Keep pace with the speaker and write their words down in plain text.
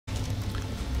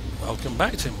Welcome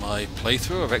back to my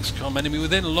playthrough of XCOM Enemy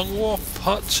Within Long War,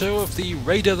 part 2 of the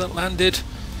raider that landed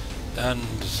and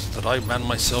that I ran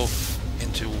myself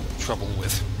into trouble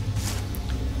with.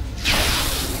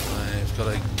 I've got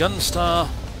a Gunstar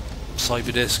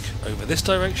Cyberdisc over this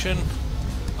direction,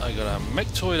 I got a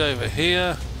Mechtoid over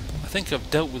here, I think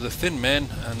I've dealt with the Thin Men,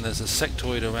 and there's a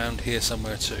Sectoid around here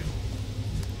somewhere too.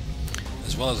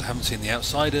 As well as I haven't seen the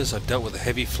Outsiders, I've dealt with the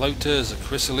Heavy Floaters, a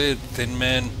Chrysalid, Thin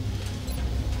Men.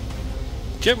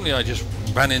 Generally I just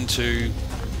ran into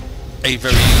a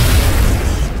very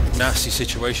nasty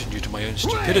situation due to my own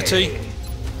stupidity,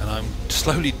 and I'm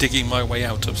slowly digging my way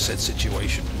out of said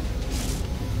situation.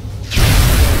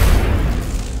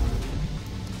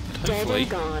 But hopefully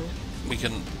we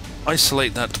can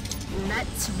isolate that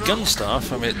Gunstar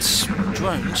from its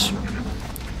drones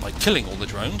by killing all the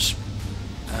drones,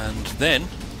 and then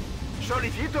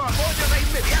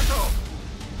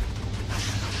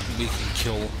we can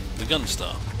kill the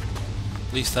Gunstar.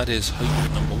 At least that is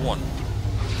hope number one.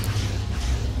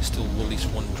 Still at least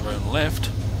one drone left,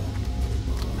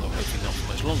 although hoping not for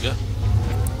much longer.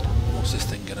 What's this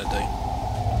thing gonna do?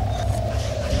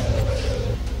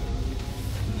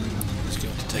 It's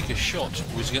going to take a shot.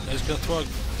 It's going to throw a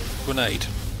grenade.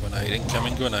 Grenade,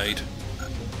 incoming grenade.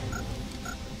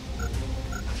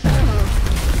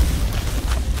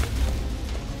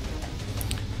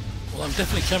 Well, I'm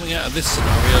definitely coming out of this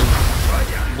scenario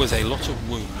with a lot of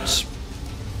wounds.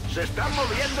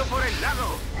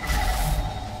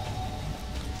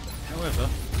 However,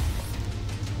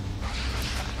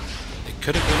 it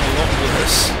could have been a lot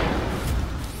worse.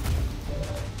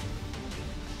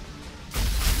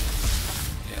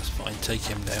 Yes, fine, take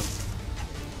him down.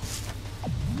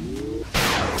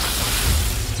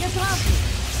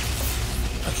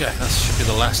 Okay, that should be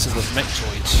the last of the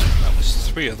Mechtoids. That was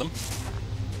 3 of them.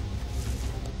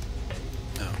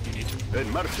 Now, you need to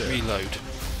reload.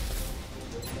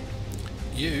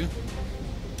 You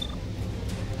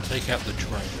take out the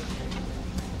drone.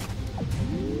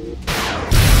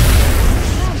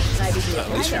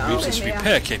 At least removes its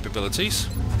repair capabilities.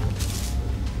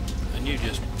 And you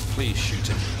just please shoot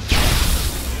him.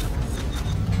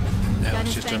 Now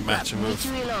it's just a matter of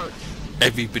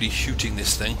everybody shooting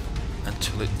this thing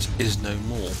until it is no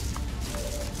more.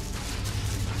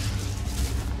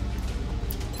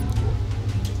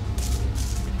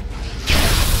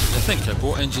 I think I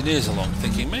brought engineers along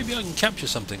thinking maybe I can capture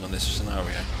something on this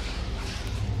scenario.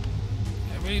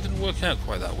 It really didn't work out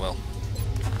quite that well.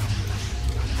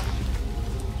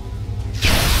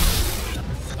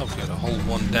 I've got a whole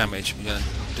 1 damage. We're going to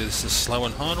do this the slow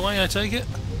and hard way, I take it?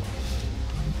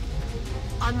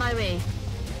 On my way.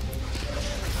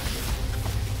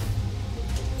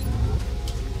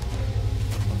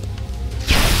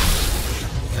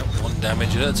 Yep, 1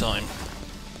 damage at a time.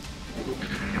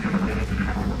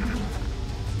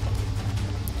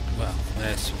 Well,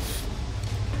 there's...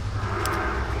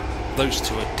 Those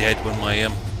 2 are dead when my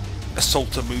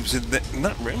assaulter moves in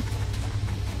that room.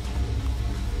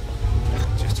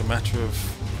 Just a matter of...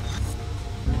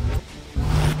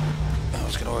 I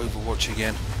was going to Overwatch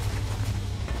again.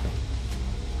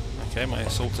 Okay, my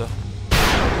assaulter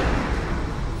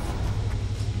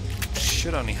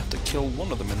should only have to kill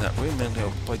 1 of them in that room, then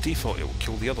by default it will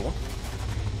kill the other one.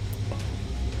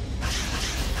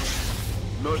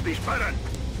 Nos disparan.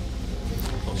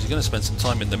 Well, he's going to spend some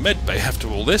time in the med bay after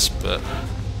all this, but...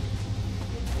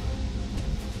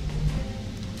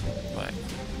 Right.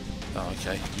 Oh,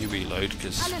 okay, you reload,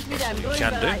 because that's what you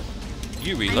can do.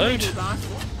 You reload.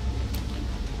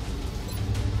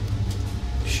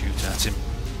 Shoot at him.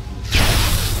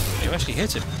 You actually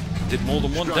hit him. Did more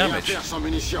than 1 damage.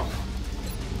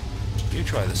 You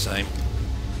try the same.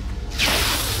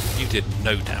 You did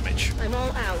no damage. I'm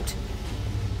all out.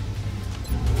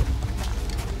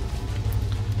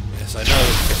 Yes, I know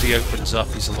if he opens up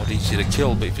he's a lot easier to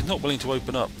kill, but if he's not willing to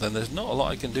open up then there's not a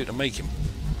lot I can do to make him.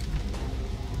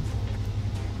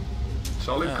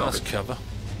 Solid That's cover.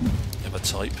 Of a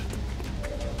type.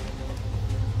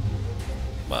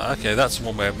 Well, okay, that's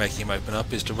one way of making him open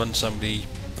up, is to run somebody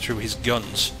through his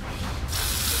guns.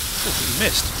 Oh, he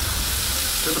missed.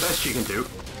 To the best you can do.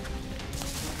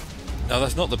 No,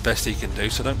 that's not the best he can do,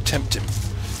 so don't tempt him.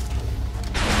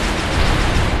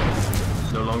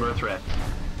 No longer a threat.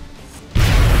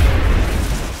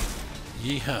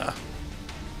 Yeehaw.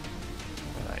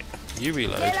 Right, you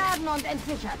reload.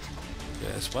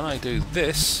 Yes, when I do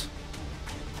this...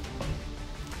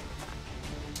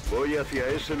 Voy hacia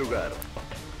ese lugar.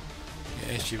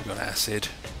 Yes, you've got acid.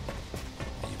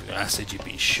 You've got acid, you've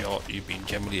been shot, you've been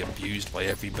generally abused by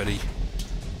everybody.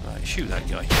 Right, shoot that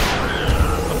guy.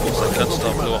 Of course, that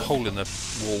Gunstar blew a hole in the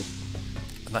wall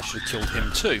And that should have killed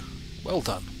him too. Well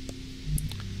done.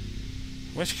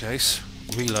 In which case,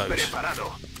 reload.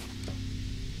 Preparado.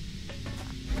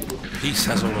 Peace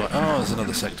has all right. Oh, there's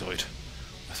another sectoid.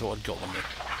 I thought I'd got them.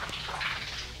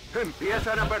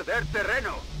 Empiezan a perder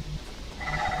terreno.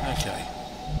 Okay.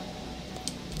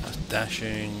 That's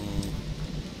dashing.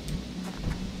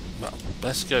 Well,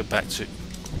 let's go back to...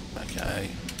 Okay.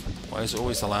 Why is it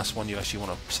always the last one you actually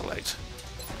want to select?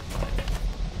 Right.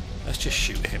 Let's just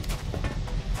shoot him.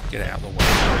 Get it out of the way.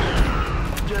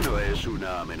 Ya no es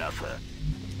una amenaza.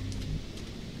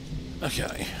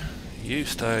 Okay. You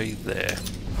stay there.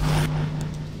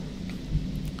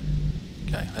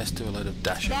 Okay, let's do a load of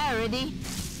dashing. There, ready?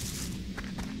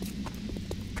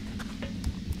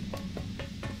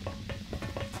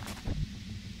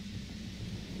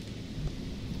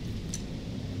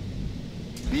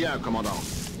 Bien, commandant.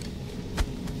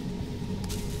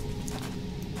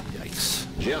 Yikes.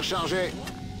 J'ai rechargé.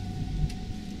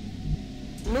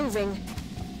 Moving.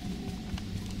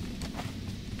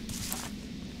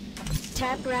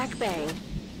 Tap, rack, bang.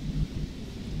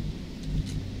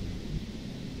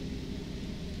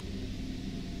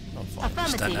 I'm fine.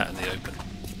 Stand out in the open.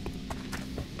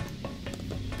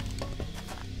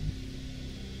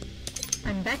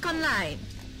 I'm back online.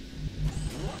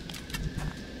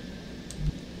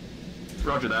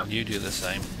 Roger that. You do the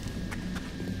same.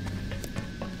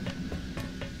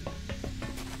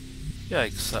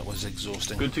 Yikes, that was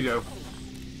exhausting. Good to go.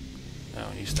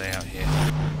 Oh, you stay out here.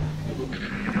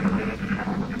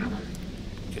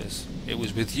 Because it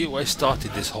was with you I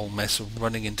started this whole mess of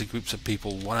running into groups of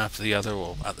people one after the other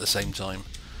or at the same time.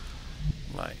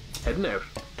 Right. Heading out.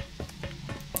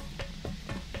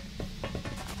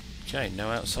 Okay, no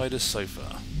outsiders so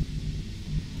far.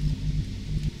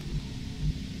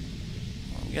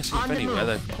 I'm guessing if On the anywhere, move.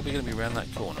 they're probably going to be around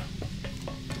that corner.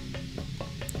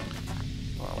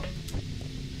 Well,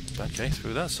 okay,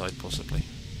 through that side possibly.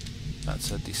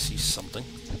 That's a deceased something.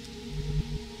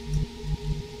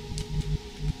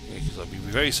 Because I'd be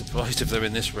very surprised if they're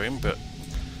in this room, but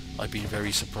I've been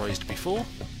very surprised before.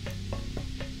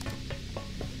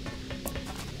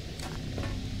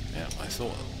 Yeah, I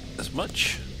thought as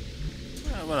much.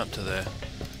 I went up to there.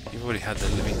 You've already had the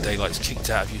living daylights kicked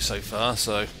out of you so far,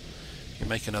 so if you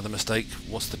make another mistake,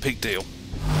 what's the big deal?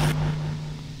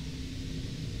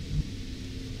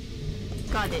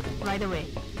 Got it, right away.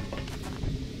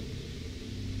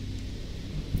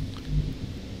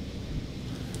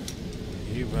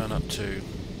 You run up to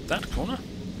that corner.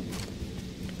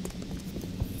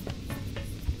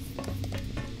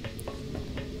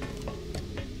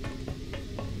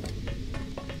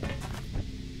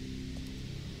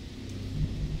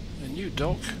 And you,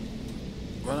 Doc,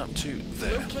 run up to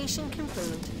there. Location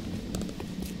confirmed.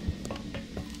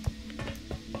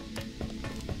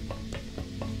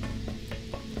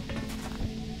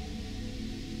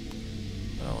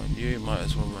 Oh, and you might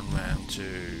as well run round to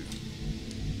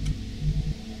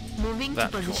Moving to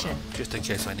that position. corner, just in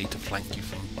case I need to flank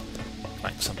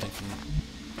something from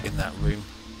in that room.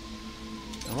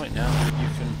 And right now, you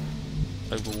can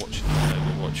overwatch.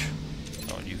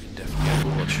 Oh, and you can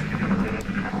definitely overwatch.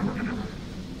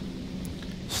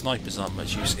 Snipers aren't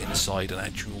much use inside an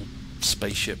actual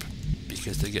spaceship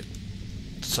because they get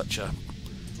such a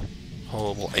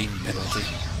horrible aim penalty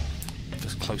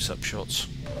for close-up shots.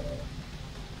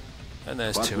 And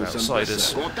there's two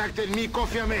outsiders. Contact ennemi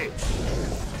confirmé.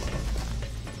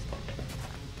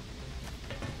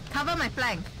 Cover my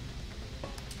flank.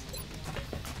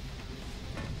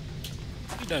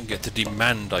 You don't get to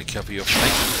demand I cover your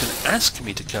flank. You can ask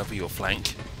me to cover your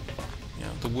flank. You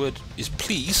know, the word is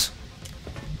please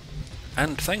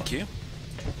and thank you.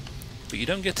 But you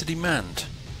don't get to demand.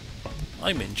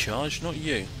 I'm in charge, not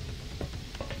you.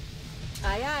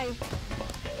 Aye, aye.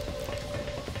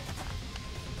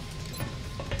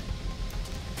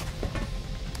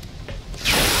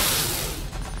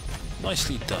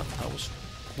 Nicely done. That was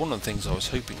one of the things I was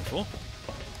hoping for.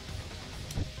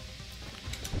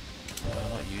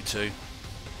 Not you two.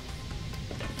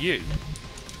 You.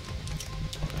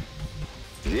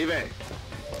 J'y vais.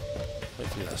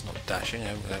 Hopefully that's not dashing. I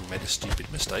haven't made a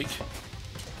stupid mistake.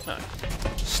 No.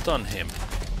 Stun him.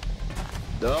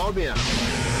 Dors bien.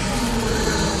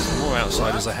 The more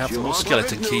outsiders I have, the more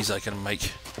skeleton keys I can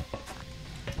make.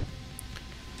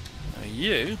 Now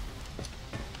you,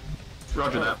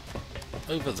 Roger that.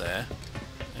 over there,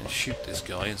 and shoot this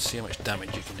guy and see how much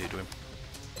damage you can do to him.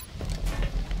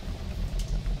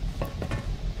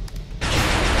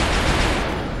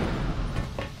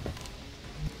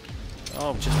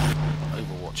 Oh, just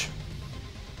Overwatch.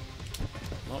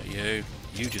 Not you.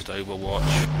 You just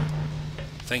Overwatch.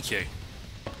 Thank you.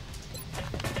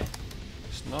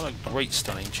 It's Not a great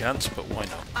stunning chance, but why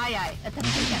not? Aye, aye.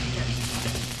 Attempting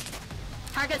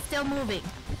capture. Target still moving.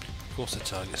 Of course the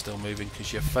target's still moving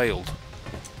because you failed.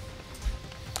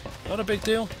 Not a big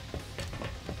deal.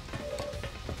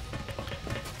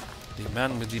 The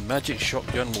man with the magic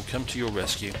shotgun will come to your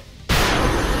rescue.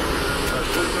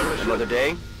 Another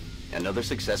day, another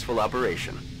successful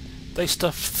operation. They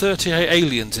stuffed 38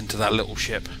 aliens into that little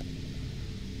ship.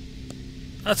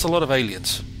 That's a lot of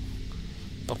aliens.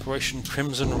 Operation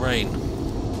Crimson Rain.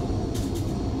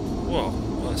 Whoa,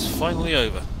 well, it's finally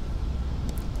over.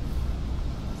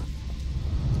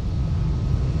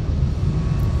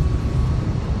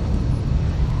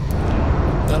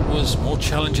 That was more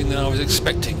challenging than I was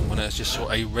expecting when I just saw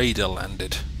a raider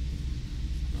landed.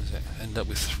 End up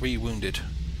with 3 wounded.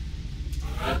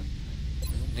 At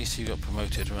least you got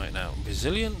promoted right now.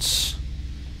 Resilience,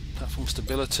 platform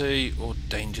stability, or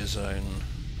danger zone.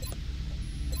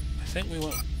 I think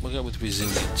we'll go with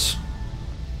resilience.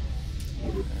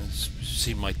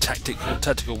 See my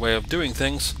tactical way of doing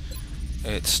things.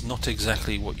 It's not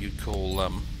exactly what you'd call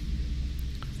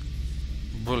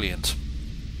brilliant.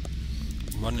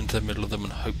 Run into the middle of them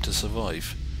and hope to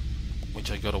survive,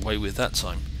 which I got away with that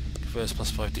time. Confers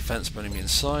 +5 defense per enemy in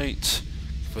sight.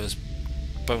 Confers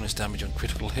bonus damage on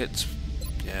critical hits.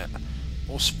 Yeah,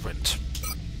 or sprint.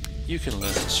 You can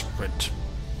learn to sprint.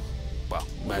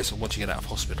 Well, so once you get out of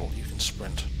hospital, you can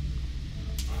sprint.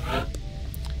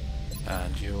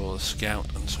 And your scout,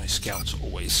 and sorry, scouts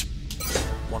always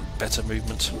want better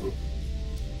movement.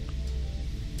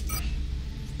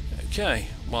 Okay,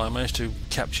 well I managed to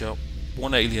capture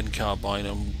 1 alien carbine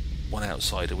and 1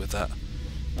 outsider with that.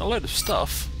 A load of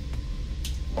stuff.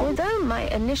 Although my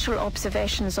initial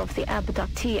observations of the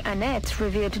abductee Annette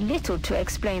revealed little to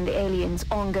explain the alien's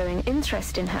ongoing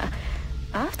interest in her,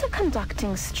 after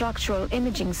conducting structural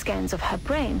imaging scans of her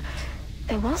brain,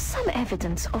 there was some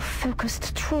evidence of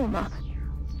focused trauma.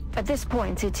 At this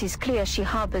point, it is clear she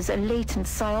harbors a latent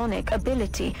psionic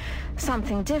ability,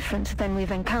 something different than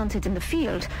we've encountered in the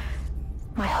field.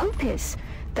 My hope is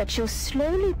that she'll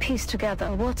slowly piece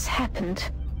together what's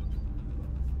happened.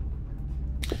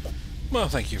 Well,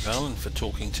 thank you, Valen, for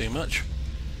talking too much.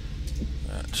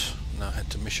 That now head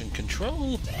to mission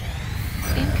control.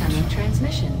 Incoming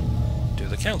transmission. Do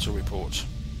the council reports.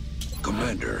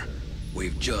 Commander,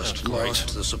 we've just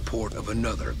lost the support of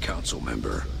another council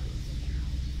member.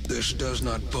 This does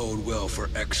not bode well for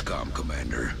XCOM,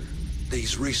 Commander.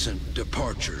 These recent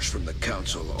departures from the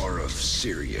council are of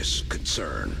serious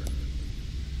concern.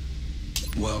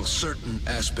 While certain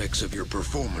aspects of your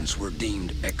performance were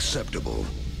deemed acceptable,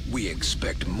 we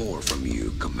expect more from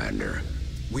you, Commander.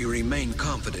 We remain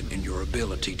confident in your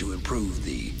ability to improve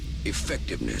the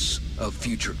effectiveness of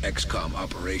future XCOM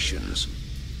operations.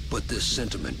 But this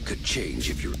sentiment could change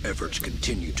if your efforts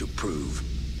continue to prove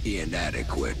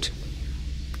inadequate.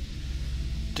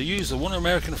 To use the one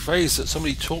American phrase that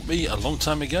somebody taught me a long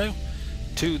time ago,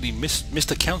 to the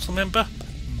Mr. Council Member,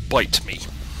 bite me.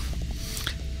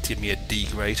 Give me a D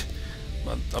grade.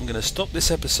 Well, I'm going to stop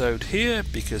this episode here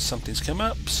because something's come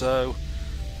up, so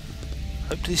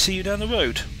hopefully see you down the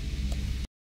road.